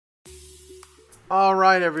All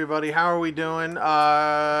right, everybody, how are we doing?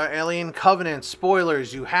 Alien Covenant,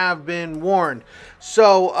 spoilers, you have been warned.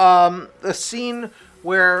 So, the scene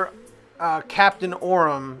where Captain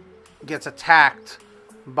Oram gets attacked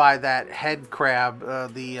by that head crab,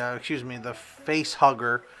 the face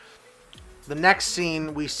hugger. The next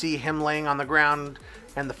scene, we see him laying on the ground,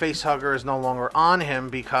 and the face hugger is no longer on him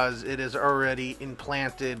because it has already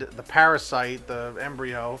implanted the parasite, the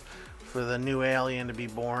embryo, for the new alien to be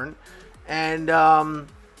born. And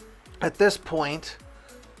at this point,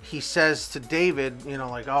 he says to David, you know,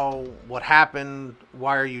 like, oh, what happened?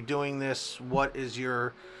 Why are you doing this? What is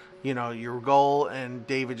your, your goal? And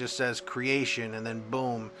David just says creation. And then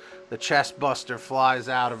boom, the chestbuster flies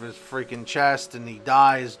out of his freaking chest and he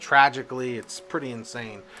dies tragically. It's pretty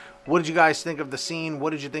insane. What did you guys think of the scene?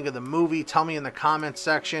 What did you think of the movie? Tell me in the comments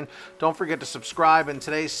section. Don't forget to subscribe. And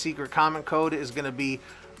today's secret comment code is going to be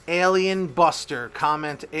Alien Buster.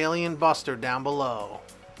 Comment Alien Buster down below.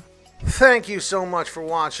 Thank you so much for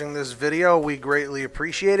watching this video. We greatly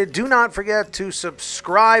appreciate it. Do not forget to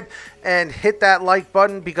subscribe and hit that like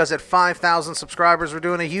button because at 5,000 subscribers, we're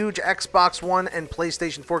doing a huge Xbox One and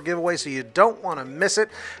PlayStation 4 giveaway, so you don't want to miss it.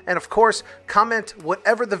 And of course, comment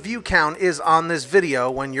whatever the view count is on this video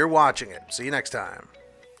when you're watching it. See you next time.